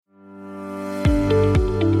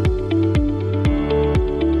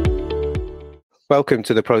Welcome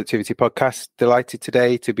to the Productivity Podcast. Delighted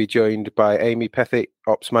today to be joined by Amy Pethick,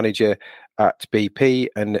 Ops Manager at BP,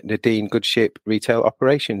 and Nadine Goodship, Retail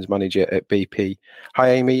Operations Manager at BP. Hi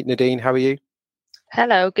Amy, Nadine, how are you?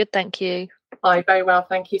 Hello, good, thank you. Hi, very well,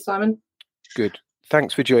 thank you, Simon. Good.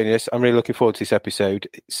 Thanks for joining us. I'm really looking forward to this episode.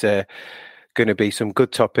 It's going to be some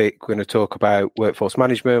good topic. We're going to talk about workforce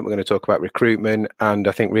management. We're going to talk about recruitment, and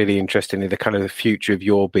I think really interestingly, the kind of the future of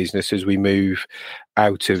your business as we move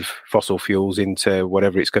out of fossil fuels into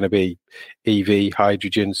whatever it's going to be, EV,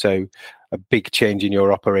 hydrogen. So a big change in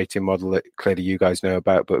your operating model that clearly you guys know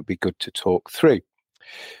about, but it'd be good to talk through.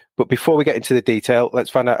 But before we get into the detail, let's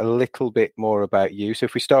find out a little bit more about you. So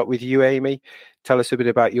if we start with you, Amy, tell us a bit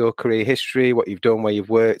about your career history, what you've done, where you've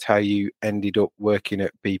worked, how you ended up working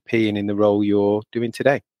at BP and in the role you're doing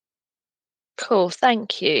today. Cool,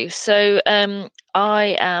 thank you. So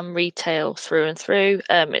I am retail through and through.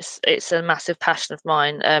 It's a massive passion of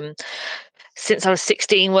mine. Since I was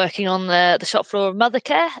 16, working on the shop floor of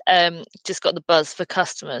Mothercare, just got the buzz for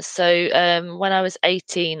customers. So when I was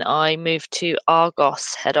 18, I moved to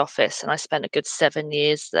Argos head office and I spent a good 7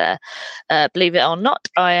 years there. Believe it or not,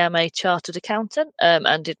 I am a chartered accountant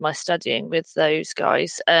and did my studying with those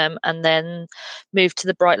guys, and then moved to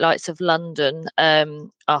the bright lights of London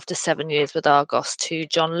after 7 years with Argos to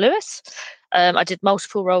John Lewis. I did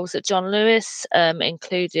multiple roles at John Lewis,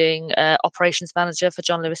 including operations manager for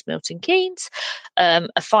John Lewis Milton Keynes,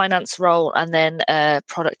 a finance role, and then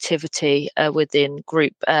productivity within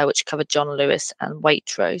group, which covered John Lewis and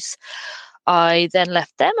Waitrose. I then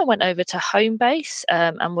left them and went over to Homebase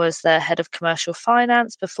and was their head of commercial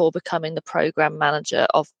finance before becoming the program manager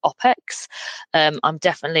of OPEX. I'm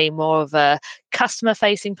definitely more of a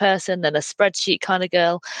customer-facing person than a spreadsheet kind of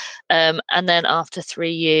girl. And then after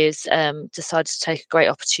 3 years, decided to take a great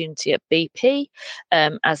opportunity at BP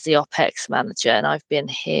as the OPEX manager. And I've been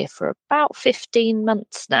here for about 15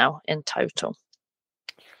 months now in total.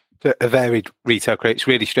 A varied retail career. It's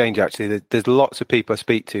really strange, actually. There's lots of people I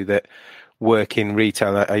speak to that work in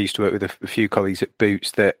retail. I used to work with a few colleagues at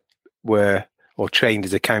Boots that were or trained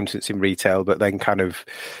as accountants in retail, but then kind of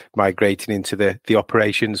migrating into the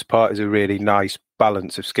operations part is a really nice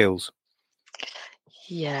balance of skills.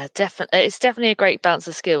 Yeah, definitely. It's definitely a great balance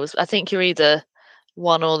of skills. I think you're either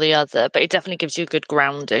one or the other, but it definitely gives you a good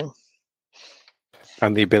grounding.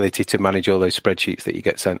 And the ability to manage all those spreadsheets that you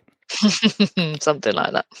get sent. Something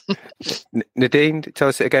like that. Nadine, tell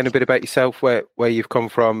us again a bit about yourself, where you've come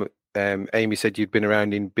from. Amy said you'd been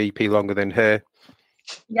around in BP longer than her.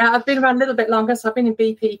 Yeah, I've been around a little bit longer, so I've been in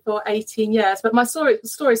BP for 18 years. But my story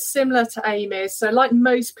is similar to Amy's. So like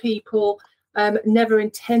most people, never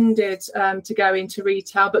intended to go into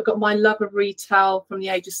retail, but got my love of retail from the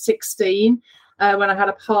age of 16 when I had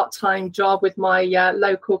a part-time job with my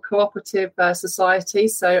local cooperative society.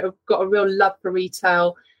 So I've got a real love for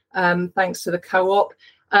retail thanks to the co-op.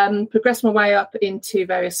 Progressed my way up into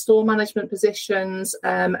various store management positions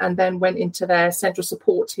and then went into their central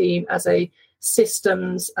support team as a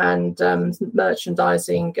systems and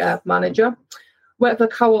merchandising manager. Worked for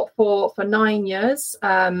the co-op for 9 years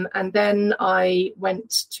and then I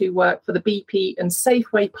went to work for the BP and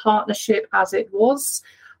Safeway partnership as it was.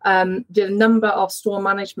 Did a number of store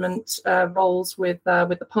management roles with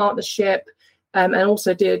the partnership and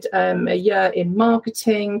also did a year in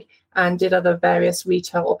marketing and did other various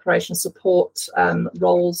retail operation support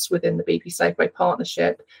roles within the BP Safeway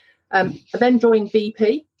partnership. I then joined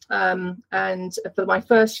BP, and for my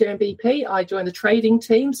first year in BP, I joined the trading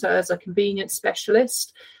team, so as a convenience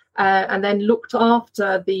specialist, and then looked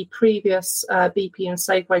after the previous BP and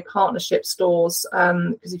Safeway partnership stores,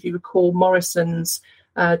 because if you recall, Morrison's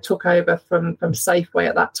took over from Safeway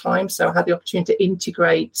at that time, so I had the opportunity to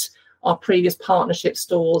integrate our previous partnership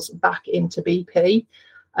stores back into BP.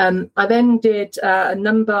 I then did a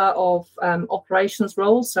number of operations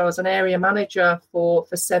roles. So I was an area manager for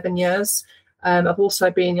 7 years. I've also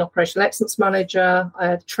been the operational excellence manager,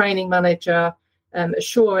 training manager,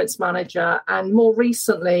 assurance manager. And more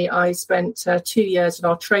recently, I spent 2 years in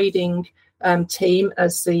our trading team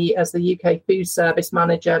as the UK food service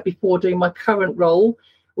manager before doing my current role,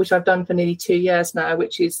 which I've done for nearly 2 years now,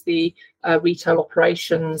 which is the retail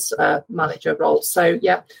operations manager role. So,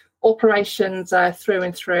 yeah. Operations through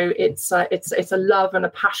and through. It's a love and a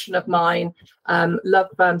passion of mine. Love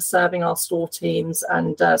serving our store teams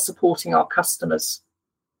and supporting our customers.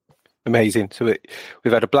 Amazing. So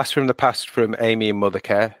we've had a blast from the past from Amy and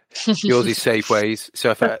Mothercare. Yours is Safeways. So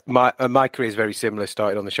I thought my career is very similar.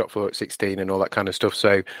 Started on the shop floor at 16 and all that kind of stuff.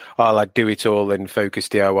 So I'd do it all and focus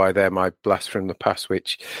DIY there. My blast from the past,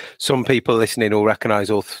 which some people listening will recognise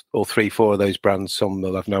all 3-4 of those brands. Some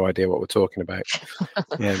will have no idea what we're talking about.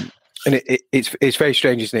 And it's very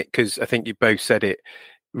strange, isn't it? Because I think you both said it.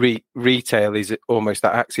 Retail is almost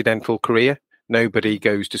that accidental career. Nobody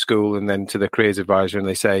goes to school and then to the careers advisor and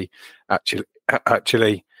they say,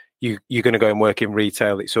 actually, you're going to go and work in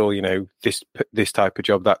retail. It's all, this type of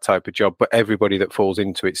job, that type of job. But everybody that falls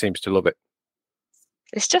into it seems to love it.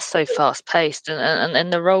 It's just so fast paced,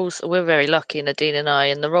 and the roles, we're very lucky, Nadine and I,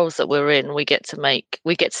 and the roles that we're in, we get to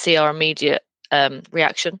see our immediate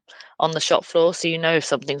reaction on the shop floor, so if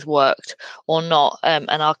something's worked or not, and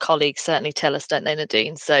our colleagues certainly tell us, don't they,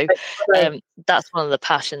 Nadine? So that's one of the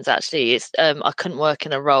passions, actually. Is I couldn't work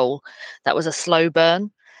in a role that was a slow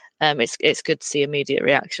burn. It's good to see immediate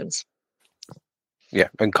reactions. Yeah,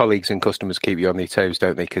 and colleagues and customers keep you on your toes,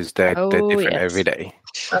 don't they? Because they're different every day.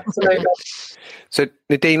 Absolutely. So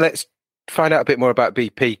Nadine, let's find out a bit more about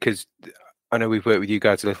BP, because I know we've worked with you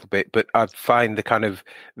guys a little bit, but I find the kind of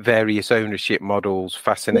various ownership models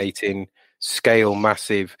fascinating, scale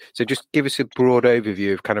massive. So just give us a broad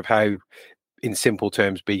overview of kind of how, in simple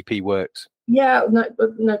terms, BP works. Yeah,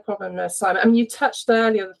 no problem, Simon. I mean, you touched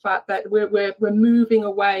earlier the fact that we're moving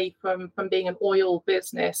away from being an oil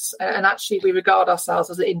business, and actually we regard ourselves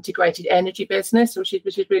as an integrated energy business, which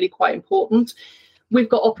is really quite important. We've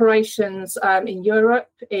got operations in Europe,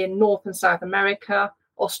 in North and South America,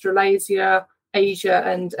 Australasia, Asia,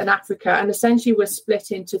 and Africa, and essentially we're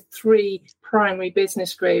split into 3 primary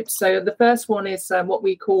business groups. So the first one is what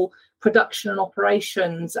we call production and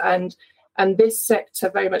operations, and this sector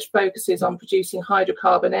very much focuses on producing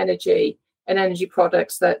hydrocarbon energy and energy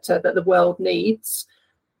products that the world needs.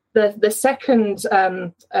 The second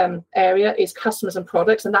area is customers and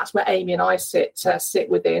products, and that's where Amy and I sit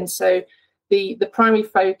within. So the primary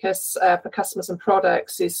focus for customers and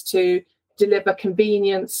products is to deliver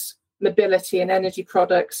convenience, mobility, and energy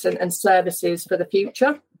products and services for the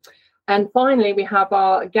future. And finally, we have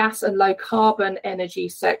our gas and low carbon energy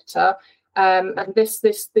sector. And this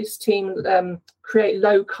team create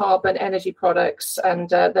low carbon energy products, and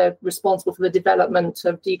they're responsible for the development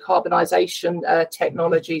of decarbonisation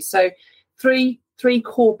technology. So three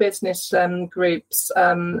core business groups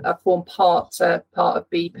form part of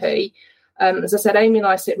BP. As I said, Amy and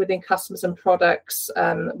I sit within customers and products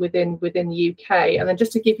within the UK. And then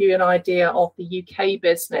just to give you an idea of the UK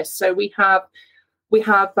business, so we have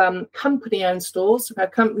company-owned stores,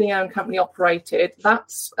 company-owned, company-operated.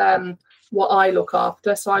 That's what I look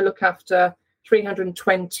after. So I look after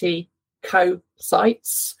 320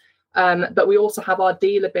 co-sites, but we also have our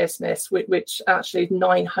dealer business, which actually is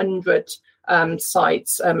 900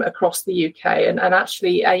 sites across the UK. And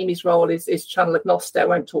actually Amy's role is channel agnostic. I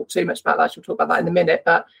won't talk too much about that. She'll talk about that in a minute.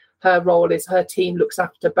 But her team looks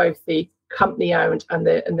after both the company-owned and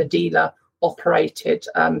the dealer-operated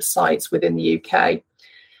sites within the UK.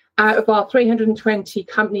 Out of our 320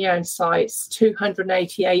 company-owned sites,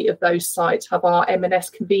 288 of those sites have our M&S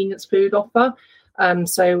convenience food offer.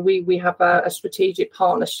 So we have a strategic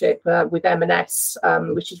partnership with M&S,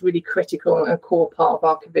 which is really critical and a core part of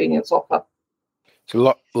our convenience offer.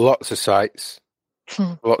 So lots of sites,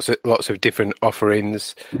 lots of different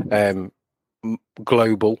offerings,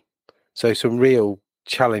 global. So some real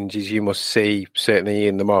challenges you must see, certainly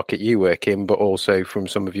in the market you work in, but also from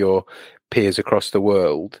some of your peers across the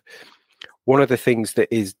world. One of the things that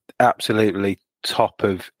is absolutely top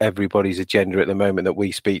of everybody's agenda at the moment that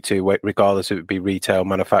we speak to, regardless of it be retail,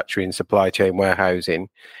 manufacturing, supply chain, warehousing,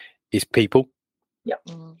 is people. Yep.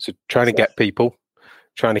 So trying to get people,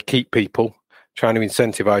 trying to keep people, trying to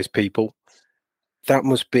incentivize people, that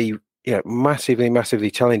must be massively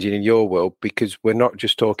challenging in your world, because we're not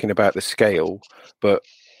just talking about the scale, but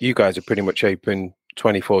you guys are pretty much open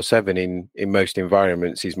 24/7 in most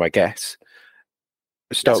environments, is my guess.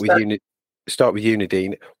 Start with you,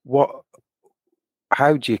 Nadine.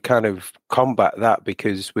 How do you kind of combat that?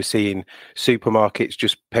 Because we're seeing supermarkets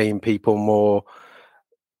just paying people more.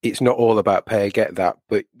 It's not all about pay, I get that,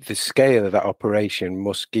 but the scale of that operation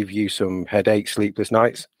must give you some headaches, sleepless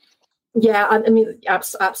nights. Yeah, I mean,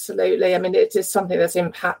 absolutely. I mean, it is something that's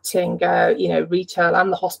impacting, retail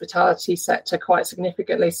and the hospitality sector quite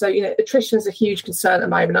significantly. So, attrition is a huge concern at the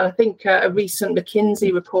moment. And I think a recent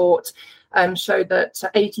McKinsey report showed that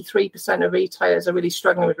 83% of retailers are really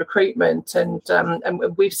struggling with recruitment, and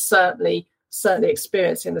we're certainly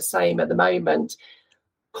experiencing the same at the moment.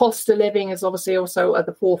 Cost of living is obviously also at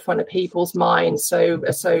the forefront of people's minds. So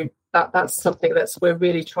that's something that we're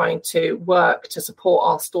really trying to work to support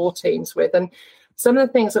our store teams with. And some of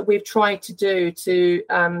the things that we've tried to do to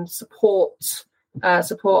support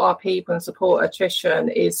our people and support attrition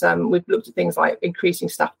is we've looked at things like increasing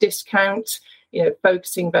staff discount,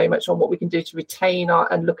 focusing very much on what we can do to retain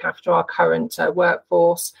and look after our current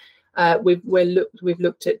workforce. We've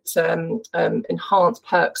looked at enhanced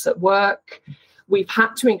perks at work. We've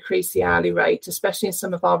had to increase the hourly rate, especially in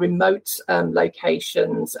some of our remote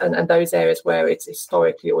locations and those areas where it's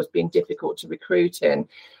historically always been difficult to recruit in.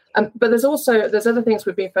 But there's other things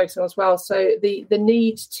we've been focusing on as well. So the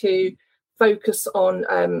need to focus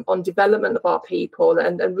on development of our people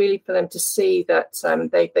and really for them to see that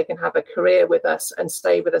they can have a career with us and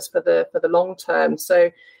stay with us for the long term.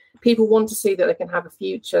 So people want to see that they can have a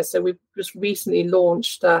future. So we've just recently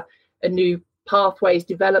launched a new Pathways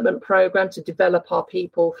development program to develop our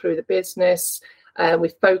people through the business.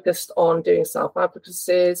 We've focused on doing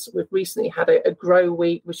self-advocacies. We've recently had a Grow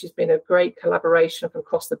Week, which has been a great collaboration from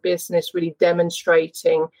across the business, really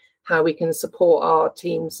demonstrating how we can support our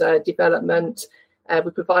team's development.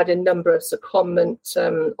 We provide a number of secondment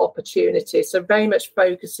opportunities. So very much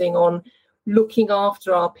focusing on looking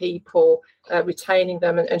after our people, retaining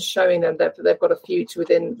them and showing them that they've got a future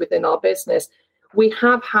within our business. We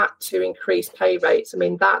have had to increase pay rates. I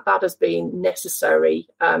mean, that has been necessary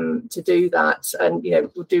to do that. And,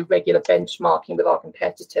 we'll do regular benchmarking with our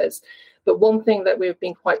competitors. But one thing that we've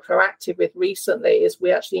been quite proactive with recently is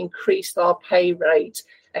we actually increased our pay rate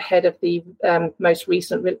ahead of the most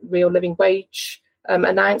recent real living wage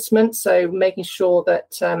announcement. So making sure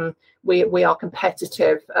that we are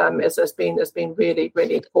competitive has been really,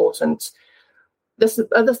 really important. There's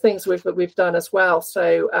other things we've done as well.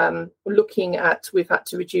 So we've had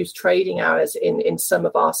to reduce trading hours in some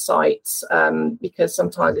of our sites because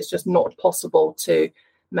sometimes it's just not possible to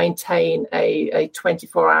maintain a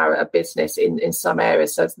 24-hour business in some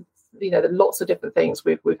areas. So there are lots of different things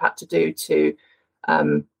we've had to do to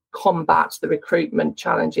combat the recruitment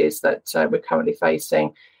challenges that we're currently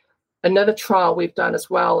facing. Another trial we've done as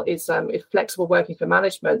well is flexible working for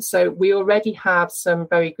management. So we already have some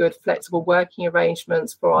very good flexible working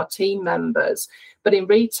arrangements for our team members. But in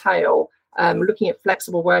retail, looking at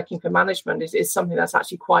flexible working for management is something that's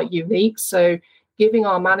actually quite unique. So giving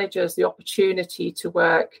our managers the opportunity to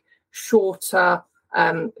work shorter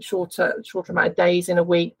amount of days in a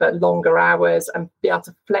week, but longer hours, and be able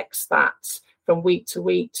to flex that from week to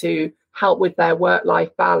week to help with their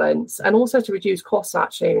work-life balance, and also to reduce costs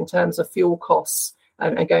actually in terms of fuel costs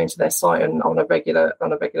and going to their site on a regular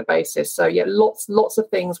basis. So yeah, lots of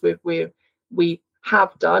things we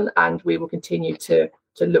have done, and we will continue to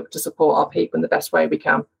look to support our people in the best way we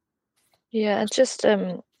can. Yeah, and just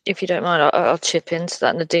if you don't mind, I'll chip into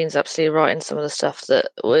that. Nadine's absolutely right in some of the stuff that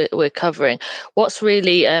we're covering. What's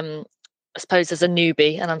really I suppose as a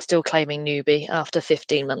newbie, and I'm still claiming newbie after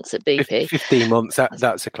 15 months at BP. 15 months,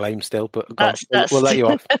 that's a claim still, but we'll let you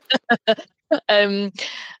off.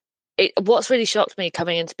 What's really shocked me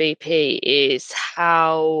coming into BP is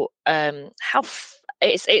how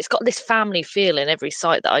it's got this family feel in every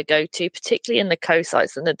site that I go to, particularly in the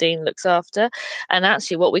co-sites that Nadine looks after. And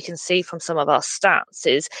actually what we can see from some of our stats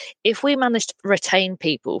is if we manage to retain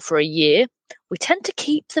people for a year, we tend to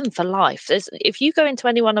keep them for life. If you go into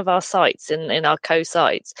any one of our sites in our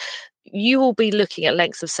co-sites, you will be looking at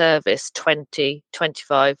lengths of service 20,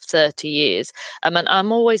 25, 30 years. And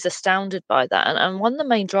I'm always astounded by that. And one of the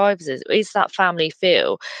main drivers is that family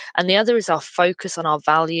feel. And the other is our focus on our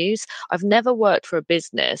values. I've never worked for a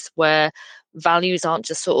business where values aren't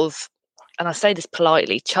just sort of, and I say this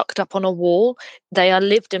politely, chucked up on a wall. They are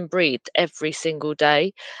lived and breathed every single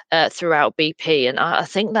day throughout BP. And I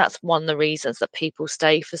think that's one of the reasons that people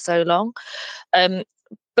stay for so long.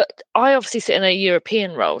 But I obviously sit in a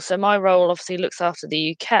European role. So my role obviously looks after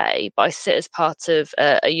the UK, but I sit as part of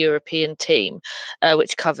a European team,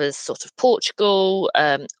 which covers sort of Portugal,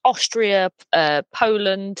 Austria,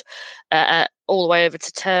 Poland, all the way over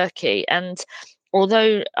to Turkey. And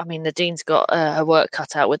although, I mean, Nadine's got her work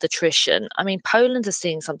cut out with attrition, I mean, Poland is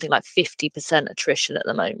seeing something like 50% attrition at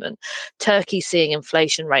the moment. Turkey's seeing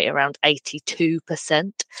inflation rate around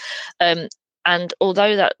 82%. And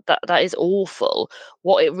although that is awful,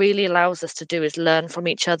 what it really allows us to do is learn from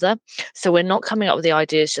each other. So we're not coming up with the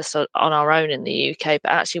ideas just on our own in the UK,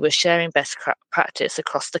 but actually we're sharing best practice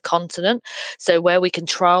across the continent. So where we can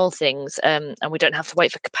trial things and we don't have to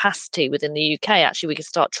wait for capacity within the UK, actually we can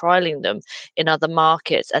start trialing them in other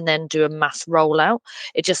markets and then do a mass rollout.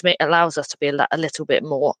 It just allows us to be a little bit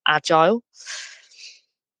more agile.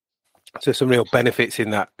 So some real benefits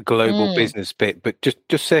in that global business bit, but just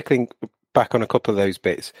circling back on a couple of those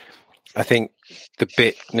bits, I think the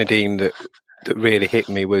bit, Nadine, that really hit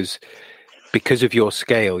me was because of your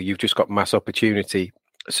scale, you've just got mass opportunity.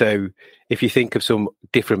 So if you think of some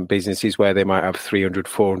different businesses where they might have 300,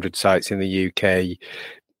 400 sites in the UK,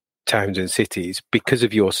 towns and cities, because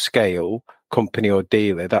of your scale, company or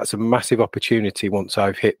dealer, that's a massive opportunity once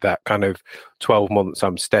I've hit that kind of 12 months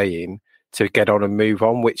I'm staying to get on and move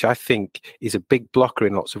on, which I think is a big blocker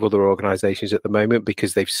in lots of other organizations at the moment,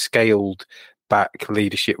 because they've scaled back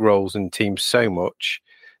leadership roles and teams so much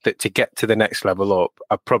that to get to the next level up,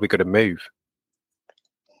 I've probably got to move.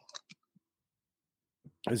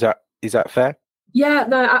 Is that fair? Yeah,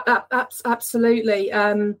 no, absolutely.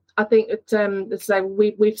 I think that so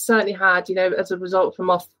we've certainly had, as a result from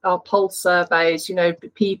our pulse surveys,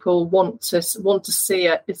 people want to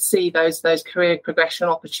see those career progression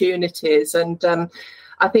opportunities, and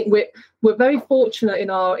I think we're very fortunate in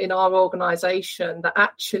our organisation that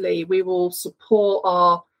actually we will support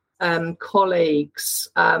our colleagues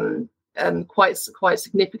quite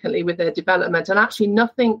significantly with their development, and actually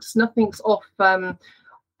nothing's off.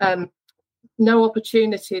 No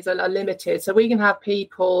opportunities are limited, so we can have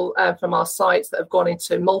people from our sites that have gone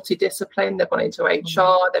into multidiscipline. They've gone into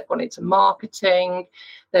HR, they've gone into marketing,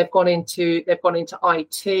 they've gone into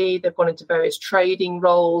IT, they've gone into various trading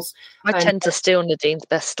roles. I tend to steal Nadine's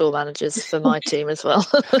best store managers for my team as well.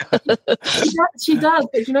 She does,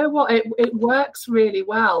 but you know what? It works really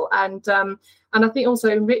well, and I think also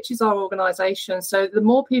enriches our organisation. So the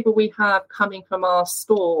more people we have coming from our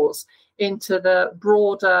stores into the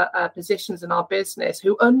broader positions in our business,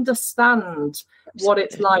 who understand what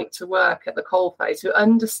it's like to work at the coalface, who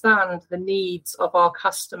understand the needs of our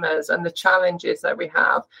customers and the challenges that we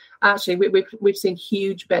have. Actually, we've seen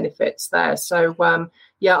huge benefits there. So I'm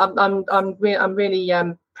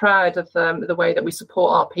really proud of the way that we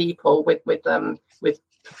support our people with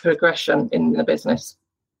progression in the business.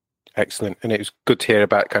 Excellent, and it was good to hear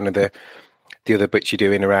about kind of the other bits you're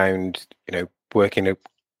doing around,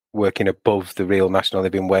 working above the real national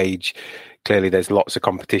living wage. Clearly there's lots of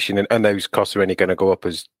competition, and those costs are only going to go up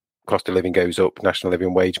as cost of living goes up. National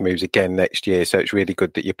living wage moves again next year, so it's really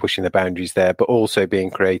good that you're pushing the boundaries there, but also being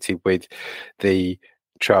creative with the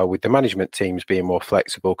trial with the management teams being more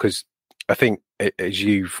flexible, because I think, as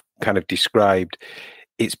you've kind of described,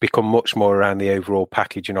 it's become much more around the overall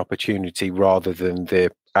package and opportunity rather than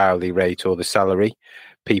the hourly rate or the salary.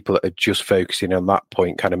 People that are just focusing on that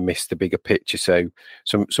point kind of miss the bigger picture. So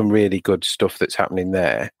some really good stuff that's happening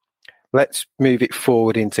there. Let's move it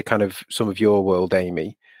forward into kind of some of your world,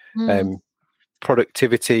 Amy.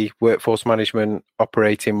 Productivity, workforce management,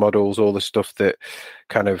 operating models, all the stuff that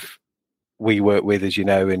kind of we work with, as you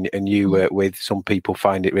know, and you work with. Some people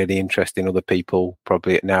find it really interesting. Other people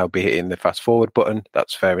probably now be hitting the fast forward button.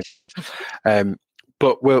 That's fair enough.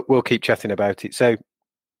 But we'll keep chatting about it. So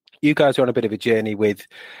you guys are on a bit of a journey with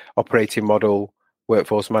operating model,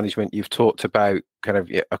 workforce management. You've talked about kind of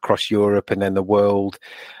across Europe and then the world.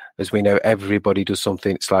 As we know, everybody does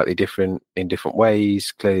something slightly different in different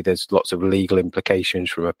ways. Clearly, there's lots of legal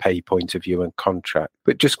implications from a pay point of view and contract.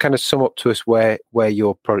 But just kind of sum up to us where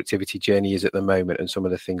your productivity journey is at the moment and some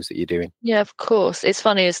of the things that you're doing. Yeah, of course. It's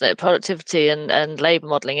funny, isn't it? Productivity and labour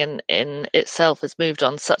modelling in itself has moved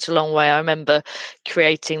on such a long way. I remember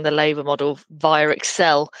creating the labour model via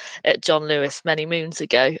Excel at John Lewis many moons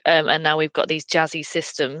ago. And now we've got these jazzy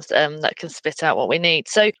systems that can spit out what we need.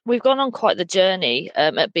 So we've gone on quite the journey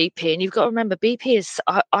at BP. And you've got to remember, BP is,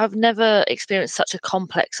 I've never experienced such a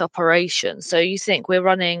complex operation. So you think we're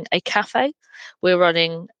running a cafe, we're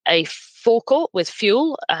running a forecourt with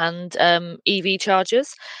fuel and EV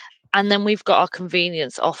chargers, and then we've got our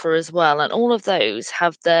convenience offer as well. And all of those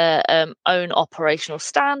have their own operational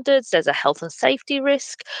standards. There's a health and safety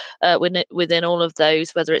risk within all of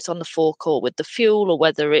those, whether it's on the forecourt with the fuel, or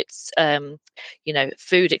whether it's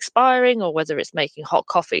food expiring, or whether it's making hot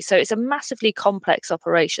coffee. So it's a massively complex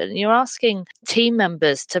operation. And you're asking team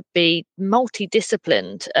members to be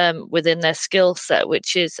multidisciplined within their skill set,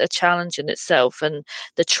 which is a challenge in itself. And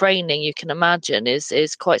the training, you can imagine,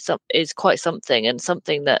 is quite something, and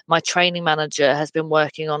something that my training manager has been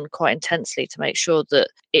working on quite intensely to make sure that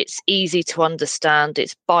it's easy to understand,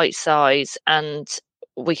 it's bite size, and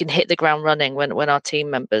we can hit the ground running when our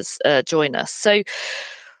team members join us. So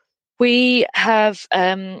we are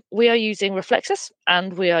using Reflexis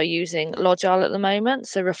and we are using Logile at the moment.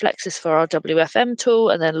 So Reflexis for our WFM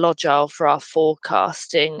tool, and then Logile for our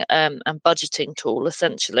forecasting and budgeting tool,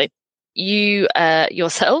 essentially. You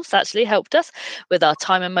yourselves actually helped us with our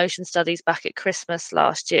time and motion studies back at Christmas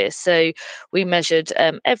last year. So we measured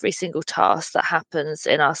every single task that happens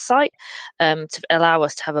in our site to allow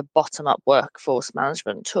us to have a bottom-up workforce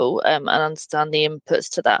management tool and understand the inputs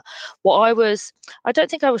to that. I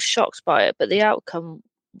don't think I was shocked by it, but the outcome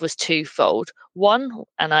was twofold. One,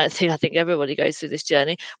 and I think everybody goes through this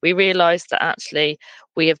journey, we realized that actually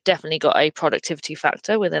we have definitely got a productivity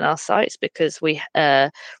factor within our sites, because we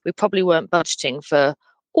probably weren't budgeting for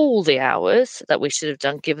all the hours that we should have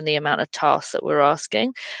done given the amount of tasks that we're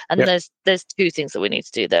asking. And there's two things that we need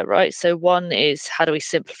to do there, right? So one is, how do we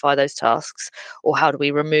simplify those tasks, or how do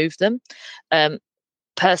we remove them?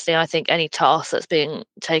 Personally, I think any task that's being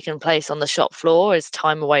taken place on the shop floor is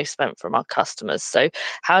time away spent from our customers. So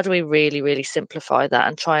how do we really, really simplify that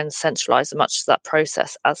and try and centralize as much of that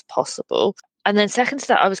process as possible? And then second to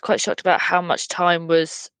that, I was quite shocked about how much time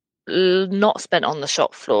was not spent on the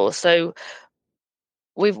shop floor. So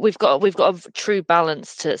we've got a true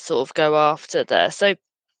balance to sort of go after there. So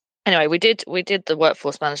anyway, we did the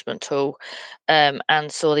workforce management tool,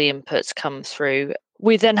 and saw the inputs come through.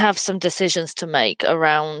 We then have some decisions to make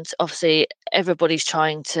around, obviously everybody's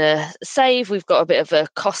trying to save. We've got a bit of a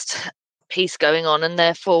cost piece going on, and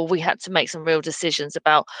therefore we had to make some real decisions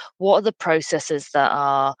about what are the processes that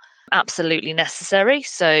are absolutely necessary.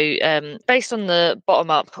 So based on the bottom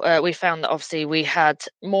up, we found that obviously we had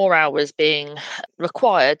more hours being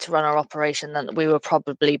required to run our operation than we were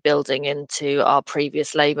probably building into our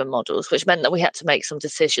previous labour models, which meant that we had to make some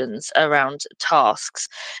decisions around tasks.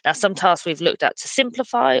 Now, some tasks we've looked at to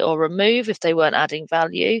simplify or remove if they weren't adding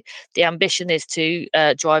value. The ambition is to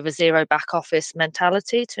drive a zero back office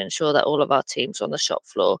mentality to ensure that all of our teams are on the shop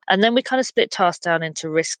floor. And then we kind of split tasks down into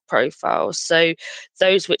risk profiles. So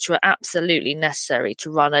those which were absolutely necessary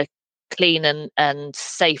to run a clean and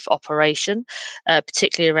safe operation,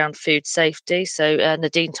 particularly around food safety. So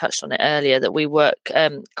Nadine touched on it earlier, that we work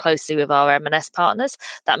closely with our M&S partners.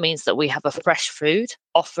 That means that we have a fresh food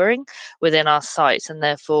offering within our sites, and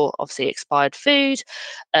therefore obviously expired food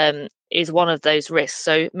is one of those risks.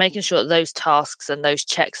 So making sure that those tasks and those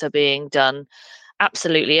checks are being done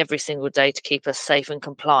absolutely every single day to keep us safe and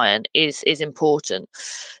compliant is important.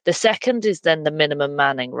 The second is then the minimum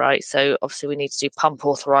manning, right? So obviously we need to do pump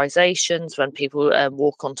authorizations when people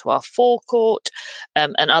walk onto our forecourt,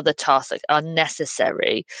 and other tasks that are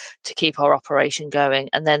necessary to keep our operation going.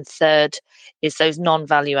 And then third is those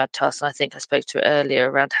non-value add tasks. And I think I spoke to it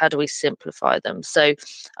earlier around how do we simplify them. So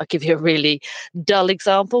I'll give you a really dull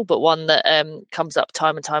example, but one that comes up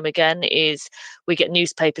time and time again is we get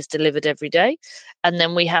newspapers delivered every day, and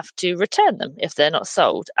then we have to return them if they're not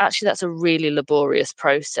sold. Actually, that's a really laborious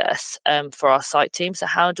process for our site team. So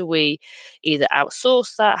how do we either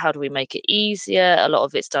outsource that? How do we make it easier? A lot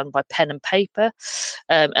of it's done by pen and paper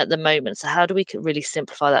at the moment. So how do we really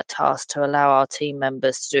simplify that task to allow our team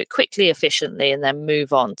members to do it quickly, efficiently, and then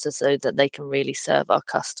move on so that they can really serve our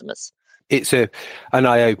customers? It's an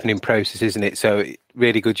eye-opening process, isn't it? So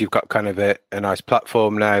really good. You've got kind of a nice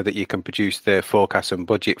platform now that you can produce the forecast and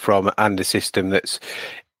budget from, and a system that's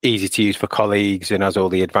easy to use for colleagues and has all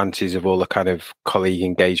the advantages of all the kind of colleague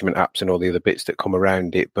engagement apps and all the other bits that come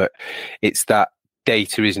around it. But it's that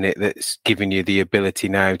data, isn't it, that's giving you the ability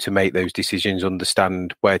now to make those decisions,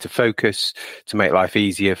 understand where to focus, to make life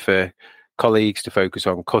easier for colleagues, to focus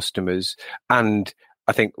on customers. And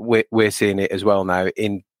I think we're seeing it as well now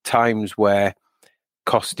in times where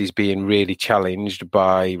cost is being really challenged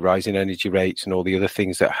by rising energy rates and all the other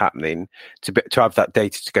things that are happening. To have that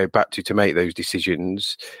data to go back to make those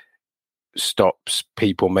decisions stops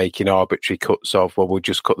people making arbitrary cuts of, well, we'll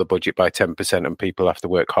just cut the budget by 10% and people have to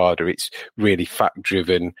work harder. It's really fact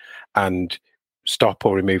driven, and stop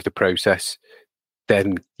or remove the process,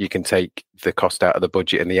 then you can take the cost out of the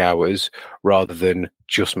budget and the hours, rather than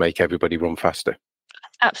just make everybody run faster.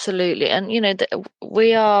 Absolutely. And,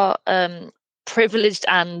 we are privileged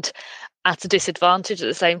and at a disadvantage at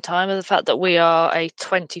the same time of the fact that we are a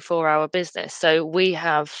 24-hour business. So we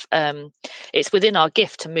have, it's within our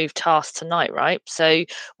gift to move tasks to night, right? So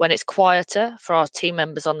when it's quieter for our team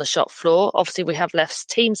members on the shop floor, obviously we have less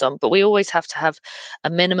teams on, but we always have to have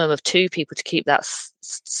a minimum of 2 people to keep that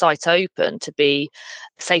site open to be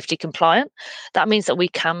safety compliant. That means that we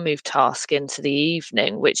can move tasks into the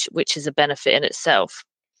evening, which is a benefit in itself.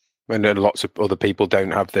 And then lots of other people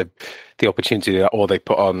don't have the opportunity, or they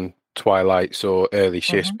put on twilights or early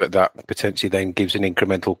shifts, but that potentially then gives an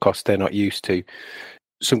incremental cost they're not used to.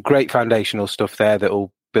 Some great foundational stuff there that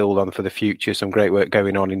will build on for the future. Some great work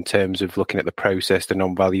going on in terms of looking at the process, the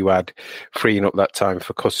non-value add, freeing up that time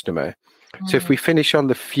for customer. So if we finish on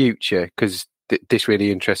the future, because this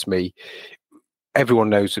really interests me, everyone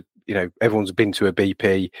knows, everyone's been to a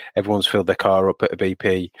BP, everyone's filled their car up at a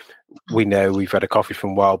BP. We know we've had a coffee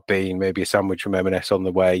from Wild Bean, maybe a sandwich from M&S on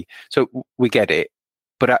the way. So we get it.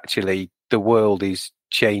 But actually, the world is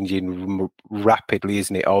changing rapidly,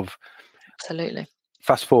 isn't it? Absolutely.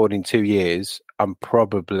 Fast forward in 2 years, I'm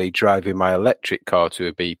probably driving my electric car to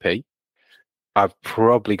a BP. I've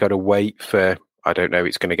probably got to wait for, I don't know,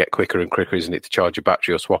 it's going to get quicker and quicker, isn't it, to charge a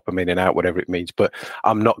battery or swap them in and out, whatever it means. But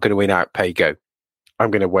I'm not going to in-out pay go.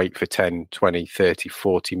 I'm going to wait for 10, 20, 30,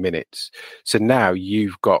 40 minutes. So now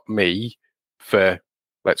you've got me for,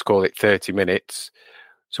 let's call it 30 minutes.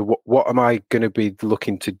 So what am I going to be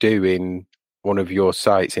looking to do in one of your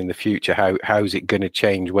sites in the future? How's it going to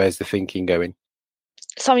change? Where's the thinking going?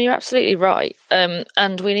 Simon, you're absolutely right.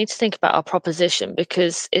 And we need to think about our proposition,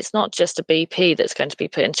 because it's not just a BP that's going to be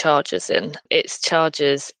putting chargers in. It's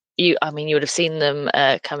chargers. You would have seen them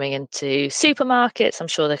coming into supermarkets. I'm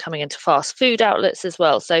sure they're coming into fast food outlets as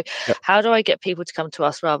well. So Yep. How do I get people to come to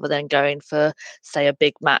us rather than going for, say, a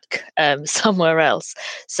Big Mac somewhere else?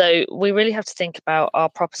 So we really have to think about our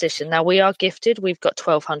proposition. Now, we are gifted. We've got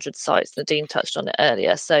 1,200 sites. Nadine touched on it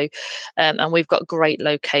earlier. So, and we've got great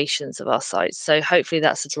locations of our sites. So hopefully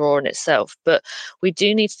that's a draw in itself. But we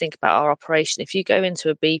do need to think about our operation. If you go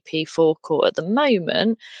into a BP forecourt at the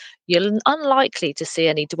moment, you're unlikely to see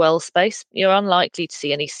any dwell space. You're unlikely to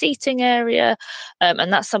see any seating area.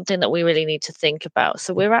 And that's something that we really need to think about.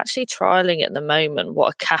 So we're actually trialing at the moment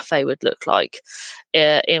what a cafe would look like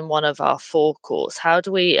in one of our forecourts. How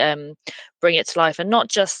do we bring it to life? And not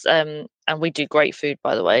just, and we do great food,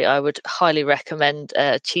 by the way. I would highly recommend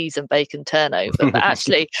cheese and bacon turnover. But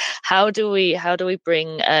actually, how do we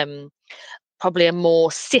bring probably a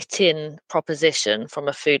more sit-in proposition from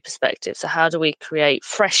a food perspective? So how do we create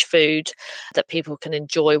fresh food that people can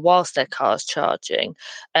enjoy whilst their car's charging?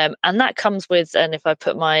 And that comes with, and if I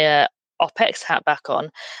put my OpEx hat back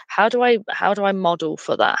on, how do I model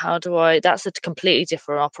for that? That's a completely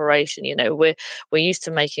different operation. We're used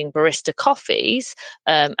to making barista coffees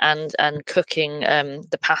and cooking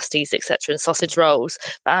the pasties, etc., and sausage rolls,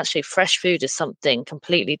 but actually fresh food is something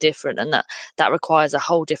completely different, and that requires a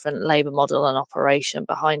whole different labor model and operation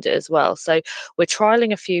behind it as well. So we're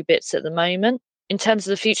trialing a few bits at the moment. In terms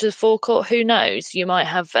of the future of the forecourt, who knows? You might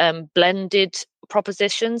have blended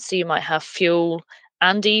propositions, so you might have fuel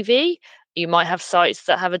and EV. You might have sites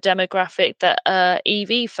that have a demographic that are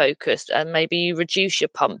EV focused, and maybe you reduce your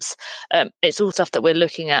pumps. It's all stuff that we're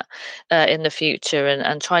looking at in the future,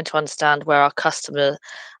 and trying to understand where our customer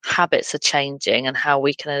habits are changing and how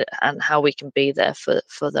we can be there for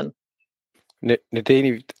them.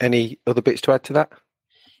 Nadine, any other bits to add to that?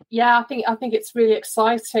 Yeah, I think it's really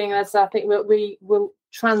exciting, as I think we will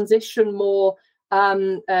transition more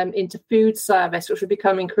into food service, which will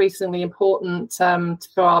become increasingly important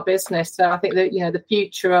for our business. So I think that the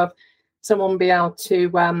future of someone being able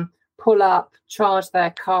to pull up, charge their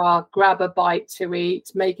car, grab a bite to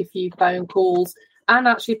eat, make a few phone calls, and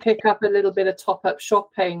actually pick up a little bit of top-up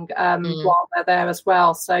shopping while they're there as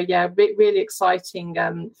well. So yeah, really exciting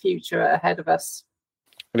future ahead of us.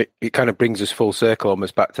 And it kind of brings us full circle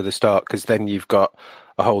almost back to the start, because then you've got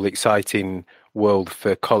a whole exciting world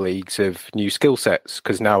for colleagues of new skill sets,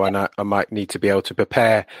 because now I might need to be able to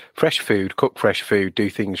prepare fresh food, cook fresh food, do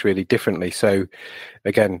things really differently. So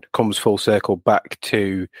again, comes full circle back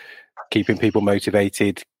to keeping people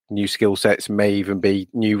motivated. New skill sets may even be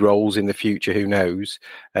new roles in the future, who knows?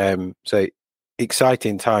 So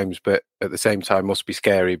exciting times, but at the same time must be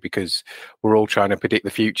scary, because we're all trying to predict the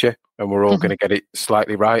future, and we're all going to get it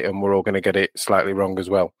slightly right, and we're all going to get it slightly wrong as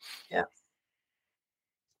well. Yeah.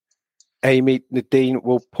 Amy, Nadine,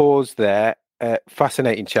 we'll pause there.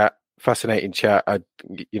 Fascinating chat. It's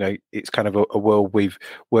kind of a world we've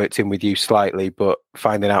worked in with you slightly, but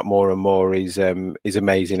finding out more and more is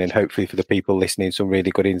amazing, and hopefully for the people listening, some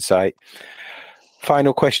really good insight.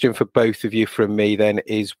 Final question for both of you from me then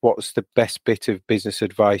is, what's the best bit of business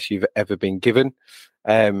advice you've ever been given?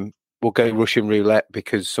 We'll go Russian roulette,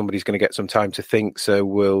 because somebody's going to get some time to think. So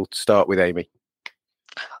we'll start with Amy.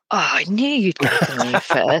 Oh, I knew you'd go to me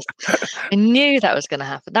first. I knew that was going to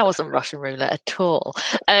happen. That wasn't Russian roulette at all.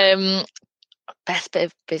 Best bit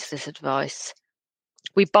of business advice.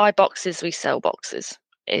 We buy boxes, we sell boxes,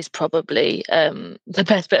 is probably the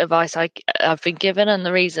best bit of advice I've been given. And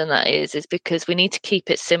the reason that is because we need to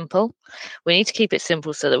keep it simple. We need to keep it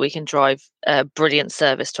simple so that we can drive brilliant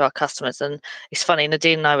service to our customers. And it's funny,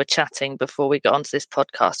 Nadine and I were chatting before we got onto this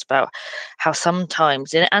podcast about how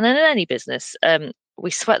sometimes, in any business, we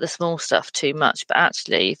sweat the small stuff too much. But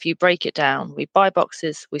actually, if you break it down, we buy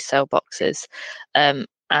boxes, we sell boxes. And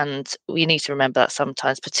we need to remember that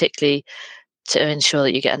sometimes, particularly to ensure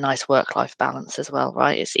that you get a nice work-life balance as well,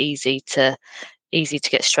 right? It's easy to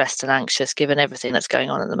get stressed and anxious given everything that's going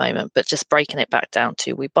on at the moment, but just breaking it back down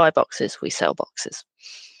to, we buy boxes, we sell boxes.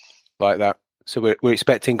 Like that. So we're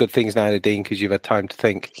expecting good things now, Nadine, because you've had time to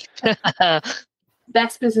think.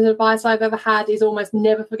 Best business advice I've ever had is almost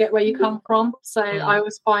never forget where you come from. So I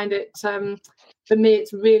always find it, for me,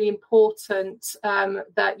 it's really important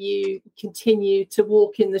that you continue to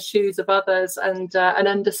walk in the shoes of others and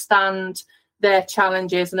understand their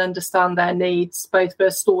challenges and understand their needs, both for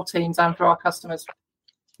store teams and for our customers.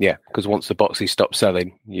 Yeah, because once the boxes stop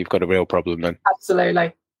selling, you've got a real problem then.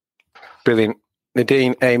 Absolutely. Brilliant.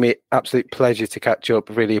 Nadine, Amy, absolute pleasure to catch up.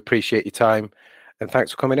 Really appreciate your time, and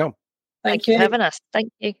thanks for coming on. Thank you for having us.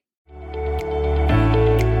 Thank you.